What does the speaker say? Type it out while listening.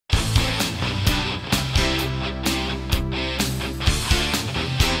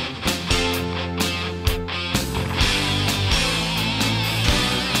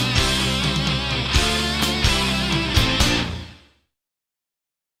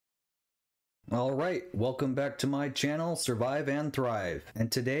All right, welcome back to my channel, Survive and Thrive.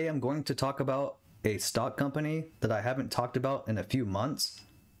 And today I'm going to talk about a stock company that I haven't talked about in a few months.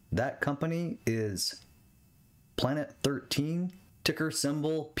 That company is Planet 13, ticker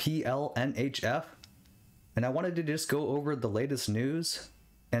symbol PLNHF. And I wanted to just go over the latest news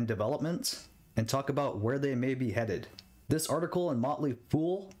and developments and talk about where they may be headed. This article in Motley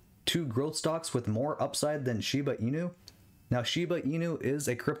Fool, 2 growth stocks with more upside than Shiba Inu. Now, Shiba Inu is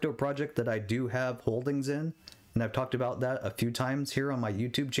a crypto project that I do have holdings in, and I've talked about that a few times here on my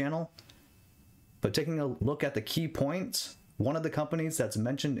YouTube channel. But taking a look at the key points, one of the companies that's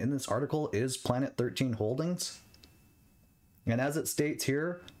mentioned in this article is Planet 13 Holdings. And as it states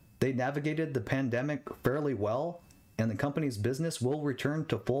here, they navigated the pandemic fairly well, and the company's business will return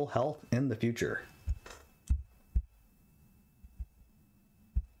to full health in the future.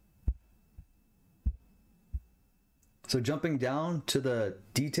 So jumping down to the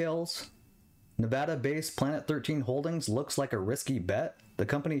details, Nevada-based Planet 13 Holdings looks like a risky bet. The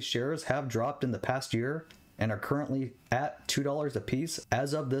company's shares have dropped in the past year and are currently at $2 a piece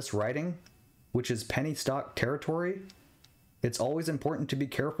as of this writing, which is penny stock territory. It's always important to be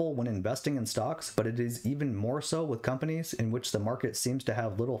careful when investing in stocks, but it is even more so with companies in which the market seems to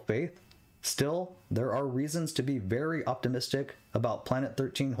have little faith. Still, there are reasons to be very optimistic about Planet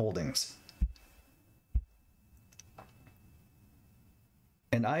 13 Holdings.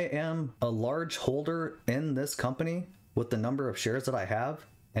 And I am a large holder in this company with the number of shares that I have.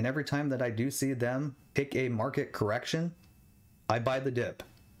 And every time that I do see them take a market correction, I buy the dip.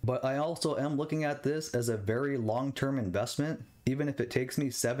 But I also am looking at this as a very long-term investment, even if it takes me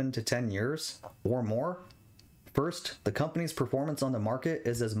 7 to 10 years or more. First, the company's performance on the market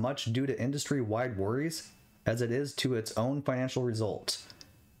is as much due to industry-wide worries as it is to its own financial results.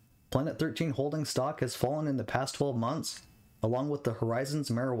 Planet 13 Holdings stock has fallen in the past 12 months, along with the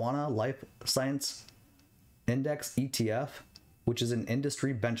Horizons Marijuana Life Science Index ETF, which is an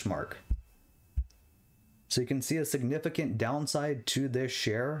industry benchmark. So you can see a significant downside to this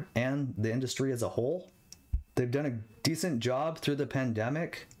share and the industry as a whole. They've done a decent job through the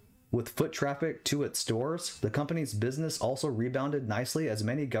pandemic with foot traffic to its stores. The company's business also rebounded nicely as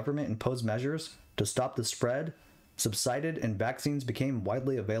many government-imposed measures to stop the spread subsided and vaccines became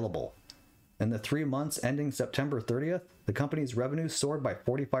widely available. In the 3 months ending September 30th, the company's revenue soared by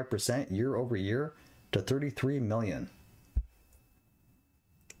 45% year over year to $33 million.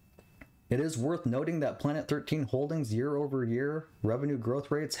 It is worth noting that Planet 13 Holdings year over year revenue growth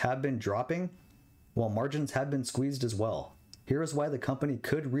rates have been dropping, while margins have been squeezed as well. Here is why the company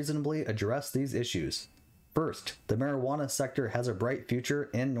could reasonably address these issues. First, the marijuana sector has a bright future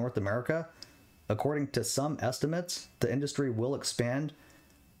in North America. According to some estimates, the industry will expand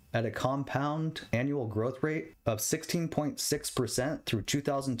at a compound annual growth rate of 16.6% through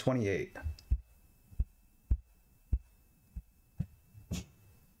 2028.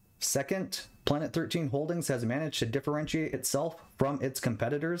 Second, Planet 13 Holdings has managed to differentiate itself from its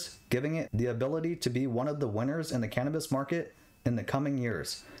competitors, giving it the ability to be one of the winners in the cannabis market in the coming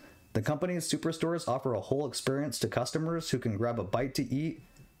years. The company's superstores offer a whole experience to customers who can grab a bite to eat,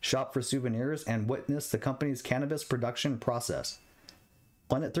 shop for souvenirs, and witness the company's cannabis production process.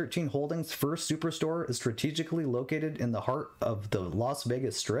 Planet 13 Holdings' first superstore is strategically located in the heart of the Las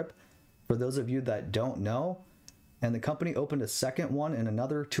Vegas Strip, for those of you that don't know, and the company opened a second one in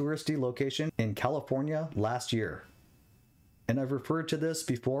another touristy location in California last year. And I've referred to this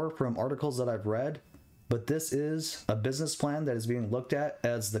before from articles that I've read, but this is a business plan that is being looked at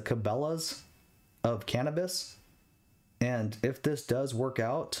as the Cabela's of cannabis, and if this does work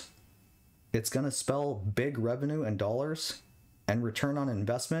out, it's going to spell big revenue in dollars and return on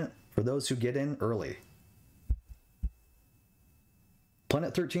investment for those who get in early.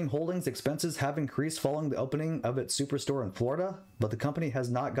 Planet 13 Holdings expenses have increased following the opening of its superstore in Florida, but the company has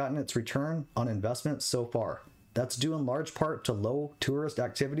not gotten its return on investment so far. That's due in large part to low tourist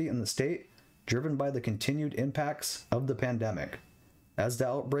activity in the state, driven by the continued impacts of the pandemic. As the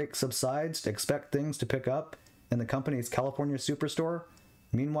outbreak subsides, expect things to pick up in the company's California superstore.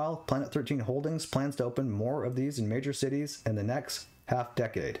 Meanwhile, Planet 13 Holdings plans to open more of these in major cities in the next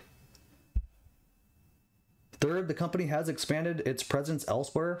half-decade. Third, the company has expanded its presence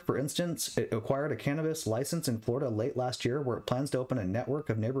elsewhere. For instance, it acquired a cannabis license in Florida late last year where it plans to open a network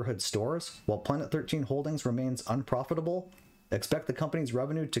of neighborhood stores. While Planet 13 Holdings remains unprofitable, expect the company's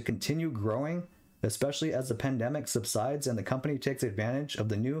revenue to continue growing, especially as the pandemic subsides and the company takes advantage of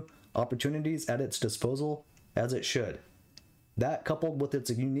the new opportunities at its disposal, as it should. That, coupled with its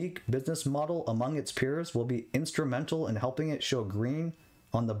unique business model among its peers, will be instrumental in helping it show green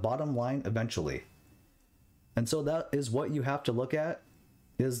on the bottom line eventually. And so that is what you have to look at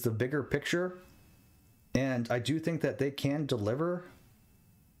is the bigger picture. And I do think that they can deliver.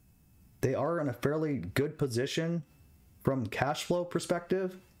 They are in a fairly good position from cash flow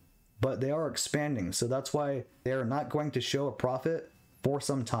perspective, but they are expanding. So that's why they are not going to show a profit for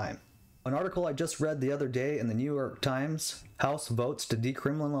some time. An article I just read the other day in the New York Times, House votes to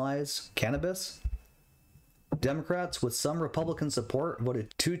decriminalize cannabis. Democrats, with some Republican support,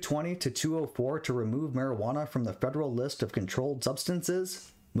 voted 220 to 204 to remove marijuana from the federal list of controlled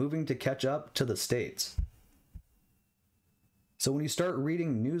substances, moving to catch up to the states. So when you start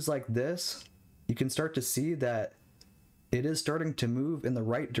reading news like this, you can start to see that it is starting to move in the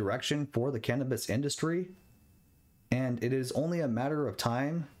right direction for the cannabis industry, and it is only a matter of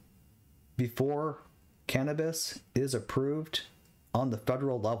time before cannabis is approved on the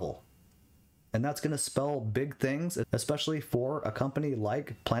federal level. And that's going to spell big things, especially for a company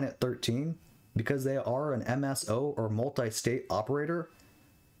like Planet 13, because they are an MSO or multi-state operator.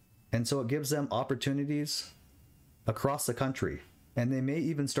 And so it gives them opportunities across the country, and they may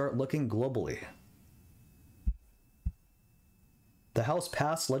even start looking globally. The House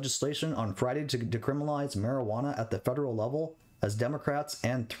passed legislation on Friday to decriminalize marijuana at the federal level as Democrats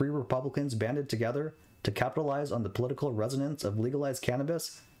and 3 Republicans banded together to capitalize on the political resonance of legalized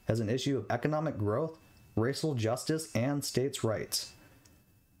cannabis as an issue of economic growth, racial justice, and states' rights.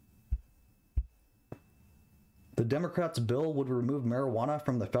 The Democrats' bill would remove marijuana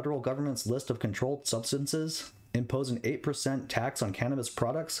from the federal government's list of controlled substances, impose an 8% tax on cannabis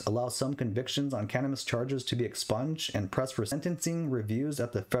products, allow some convictions on cannabis charges to be expunged, and press for sentencing reviews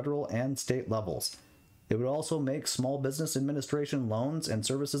at the federal and state levels. It would also make Small Business Administration loans and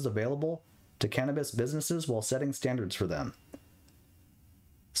services available to cannabis businesses while setting standards for them.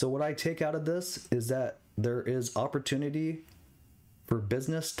 So what I take out of this is that there is opportunity for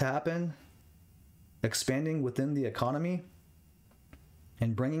business to happen, expanding within the economy,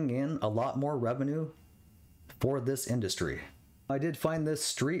 and bringing in a lot more revenue for this industry. I did find this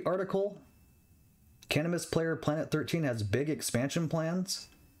Street article. Cannabis player Planet 13 has big expansion plans.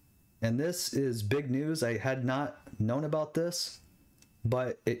 And this is big news. I had not known about this,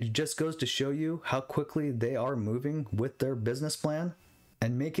 but it just goes to show you how quickly they are moving with their business plan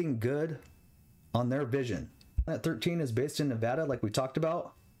and making good on their vision. Planet 13 is based in Nevada, like we talked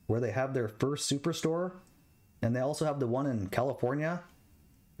about, where they have their first superstore, and they also have the one in California.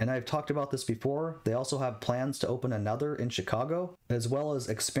 And I've talked about this before. They also have plans to open another in Chicago, as well as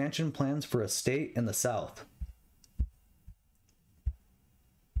expansion plans for a state in the South.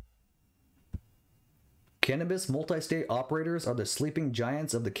 Cannabis multi-state operators are the sleeping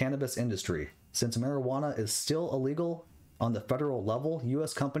giants of the cannabis industry. Since marijuana is still illegal on the federal level,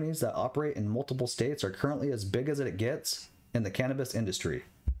 U.S. companies that operate in multiple states are currently as big as it gets in the cannabis industry.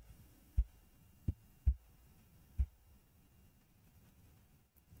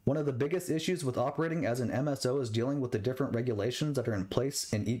 One of the biggest issues with operating as an MSO is dealing with the different regulations that are in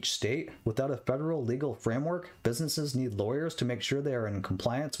place in each state. Without a federal legal framework, businesses need lawyers to make sure they are in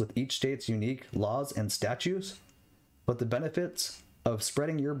compliance with each state's unique laws and statutes. But the benefits of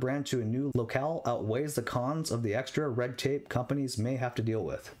spreading your brand to a new locale outweighs the cons of the extra red tape companies may have to deal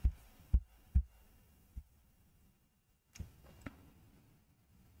with.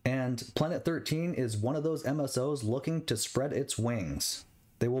 And Planet 13 is one of those MSOs looking to spread its wings.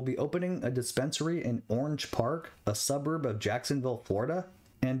 They will be opening a dispensary in Orange Park, a suburb of Jacksonville, Florida.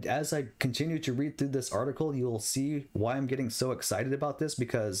 And as I continue to read through this article, you'll see why I'm getting so excited about this,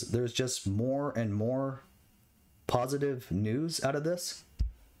 because there's just more and more positive news out of this.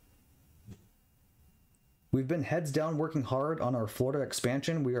 We've been heads down working hard on our Florida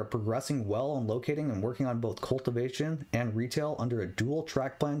expansion. We are progressing well on locating and working on both cultivation and retail under a dual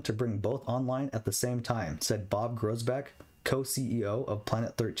track plan to bring both online at the same time, said Bob Grosbeck, co-CEO of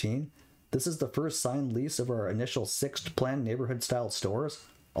Planet 13. This is the first signed lease of our initial 6 planned neighborhood-style stores,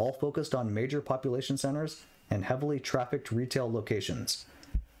 all focused on major population centers and heavily trafficked retail locations.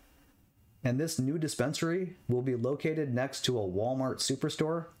 And this new dispensary will be located next to a Walmart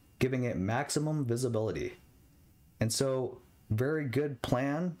superstore, giving it maximum visibility. And so, very good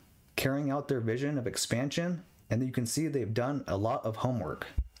plan, carrying out their vision of expansion, and you can see they've done a lot of homework.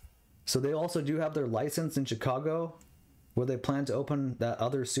 So they also do have their license in Chicago, where they plan to open that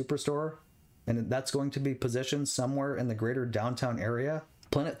other superstore, and that's going to be positioned somewhere in the greater downtown area.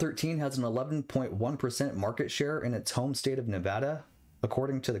 Planet 13 has an 11.1% market share in its home state of Nevada,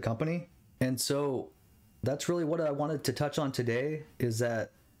 according to the company. And so that's really what I wanted to touch on today, is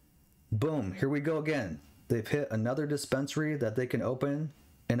that, boom, here we go again. They've hit another dispensary that they can open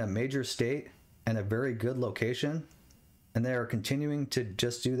in a major state and a very good location, and they are continuing to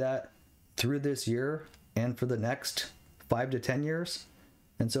just do that through this year and for the next 5 to 10 years.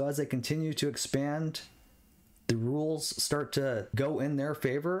 And so as they continue to expand, the rules start to go in their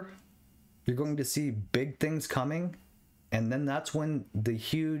favor. You're going to see big things coming. And then that's when the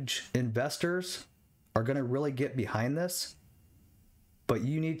huge investors are going to really get behind this. But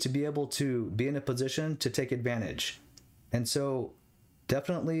you need to be able to be in a position to take advantage. And so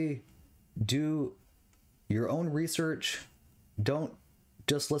definitely do your own research. Don't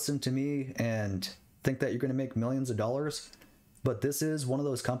just listen to me and think that you're going to make millions of dollars. But this is one of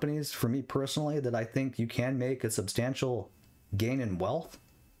those companies, for me personally, that I think you can make a substantial gain in wealth.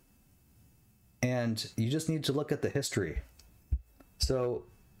 And you just need to look at the history. So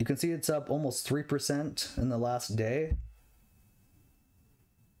you can see it's up almost 3% in the last day.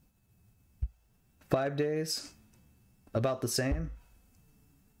 5 days, about the same.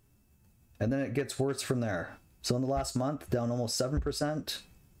 And then it gets worse from there. So in the last month, down almost 7%,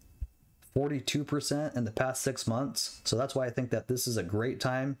 42% in the past 6 months. So that's why I think that this is a great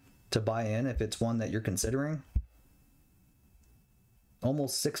time to buy in if it's one that you're considering.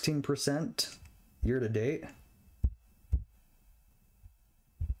 Almost 16% year to date.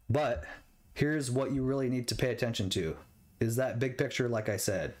 But here's what you really need to pay attention to, is that big picture. Like I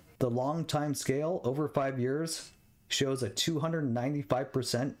said, the long time scale over 5 years shows a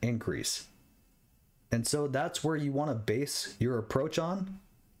 295% increase. And so that's where you want to base your approach on,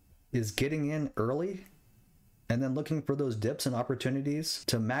 is getting in early and then looking for those dips and opportunities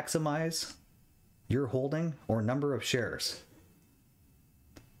to maximize your holding or number of shares.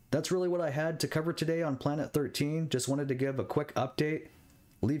 That's really what I had to cover today on Planet 13. Just wanted to give a quick update.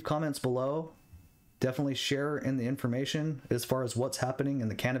 Leave comments below. Definitely share in the information as far as what's happening in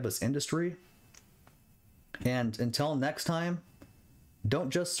the cannabis industry. And until next time, don't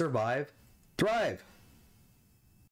just survive, thrive.